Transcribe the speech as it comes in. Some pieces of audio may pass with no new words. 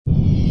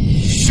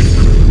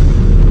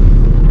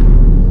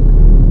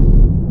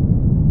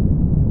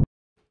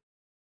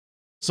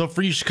So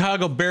for you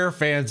Chicago Bear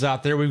fans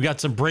out there, we've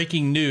got some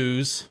breaking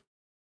news.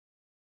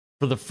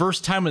 For the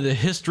first time in the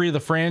history of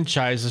the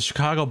franchise, the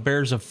Chicago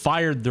Bears have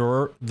fired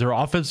their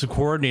offensive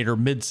coordinator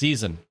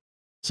mid-season.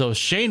 So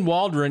Shane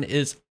Waldron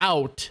is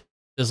out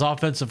as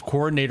offensive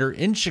coordinator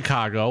in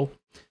Chicago.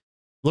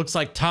 Looks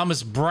like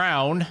Thomas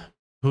Brown,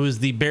 who is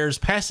the Bears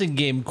passing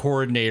game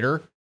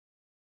coordinator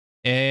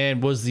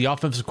and was the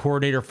offensive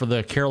coordinator for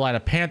the Carolina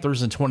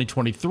Panthers in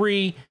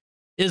 2023,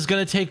 is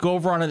going to take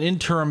over on an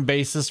interim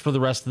basis for the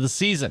rest of the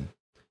season.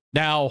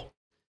 Now,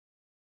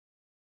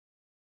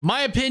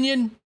 my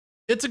opinion,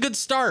 it's a good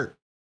start.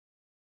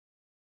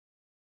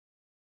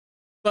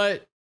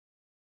 But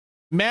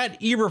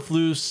Matt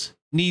Eberflus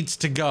needs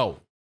to go.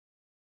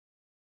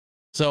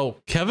 So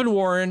Kevin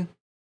Warren,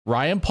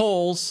 Ryan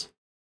Poles,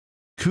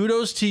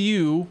 kudos to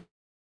you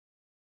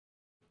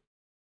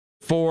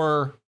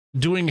for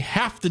doing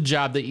half the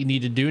job that you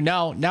need to do.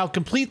 Now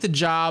complete the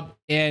job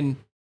and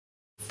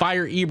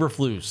fire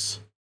Eberflus.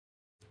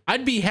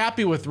 I'd be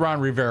happy with Ron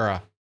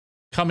Rivera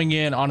coming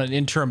in on an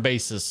interim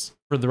basis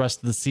for the rest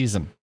of the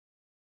season,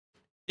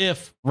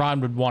 if Ron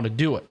would want to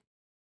do it.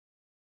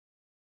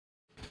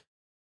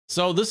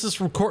 So this is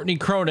from Courtney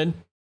Cronin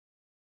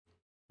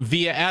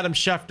via Adam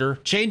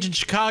Schefter. Change in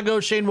Chicago.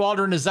 Shane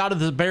Waldron is out of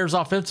the Bears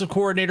offensive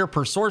coordinator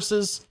per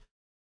sources.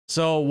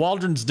 So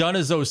Waldron's done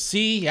as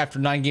OC after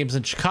 9 games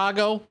in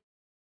Chicago.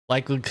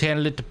 Likely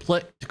candidate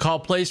to call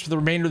plays for the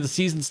remainder of the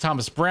season is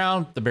Thomas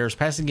Brown, the Bears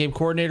passing game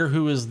coordinator,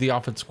 who is the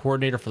offensive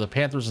coordinator for the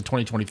Panthers in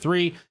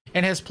 2023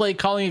 and has played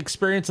calling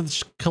experience at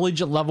the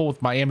collegiate level with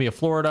Miami of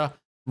Florida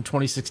from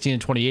 2016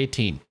 and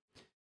 2018.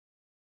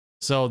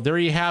 So there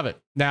you have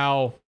it.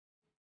 Now,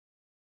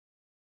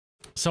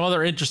 some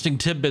other interesting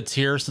tidbits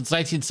here. Since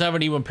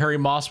 1970, when Perry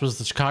Moss was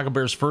the Chicago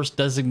Bears' first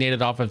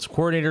designated offensive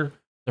coordinator,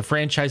 the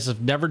franchise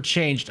have never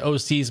changed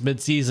OCs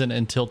midseason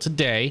until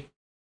today.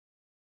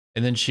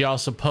 And then she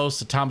also posts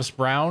that Thomas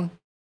Brown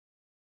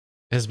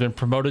has been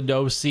promoted to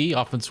OC,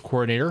 offensive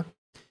coordinator.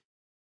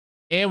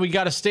 And we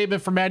got a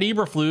statement from Matt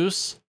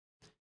Eberflus,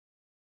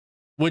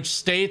 which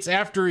states,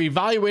 after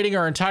evaluating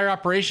our entire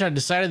operation, I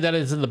decided that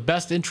it is in the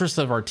best interest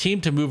of our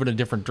team to move in a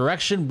different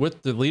direction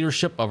with the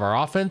leadership of our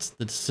offense.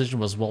 The decision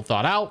was well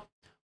thought out,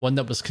 one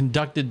that was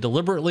conducted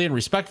deliberately and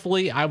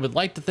respectfully. I would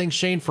like to thank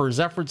Shane for his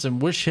efforts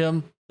and wish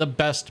him the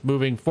best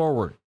moving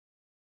forward.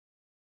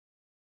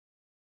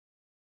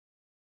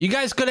 You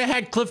guys could have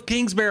had Cliff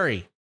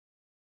Kingsbury.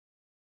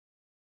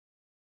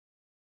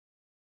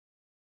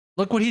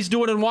 Look what he's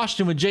doing in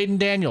Washington with Jaden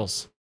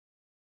Daniels.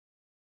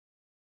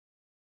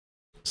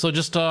 So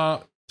just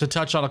to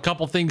touch on a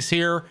couple things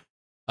here,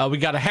 we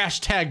got a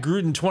hashtag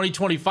Gruden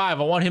 2025.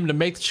 I want him to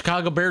make the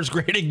Chicago Bears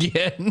great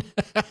again.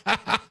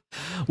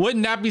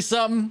 Wouldn't that be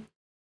something?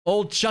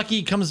 Old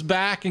Chucky comes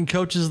back and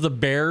coaches the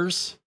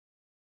Bears.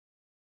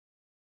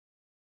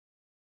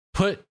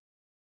 Put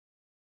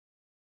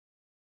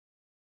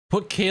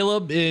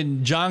Caleb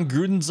in John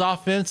Gruden's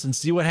offense and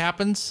see what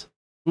happens.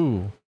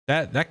 Ooh,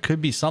 that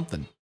could be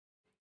something.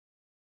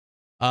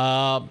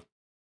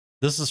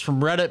 This is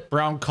from Reddit.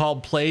 Brown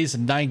called plays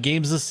in 9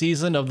 games this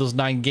season. Of those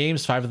 9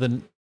 games,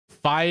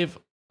 5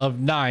 of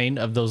 9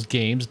 of those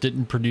games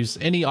didn't produce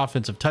any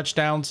offensive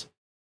touchdowns.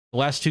 The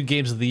last 2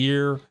 games of the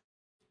year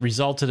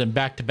resulted in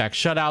back-to-back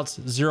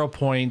shutouts, 0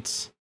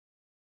 points.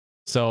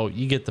 So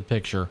you get the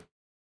picture.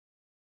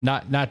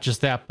 Not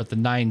just that, but the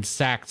 9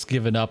 sacks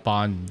given up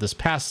on this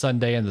past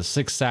Sunday and the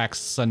 6 sacks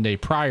Sunday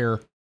prior.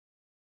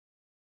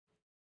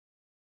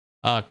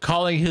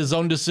 Calling his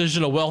own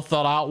decision a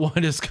well-thought-out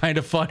one is kind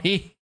of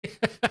funny.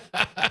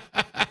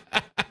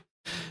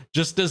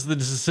 Just as the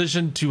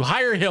decision to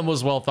hire him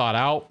was well thought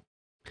out.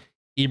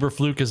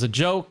 Eberflus is a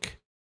joke.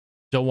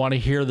 Don't want to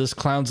hear this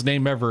clown's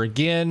name ever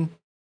again.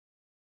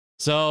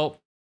 So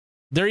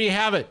there you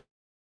have it.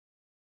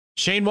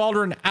 Shane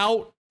Waldron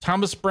out,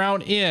 Thomas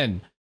Brown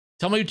in.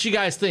 Tell me what you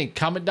guys think.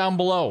 Comment down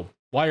below.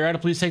 While you're at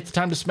it, please take the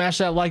time to smash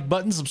that like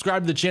button.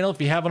 Subscribe to the channel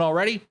if you haven't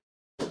already.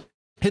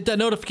 Hit that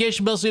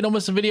notification bell so you don't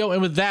miss a video.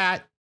 And with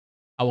that,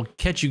 I will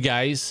catch you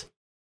guys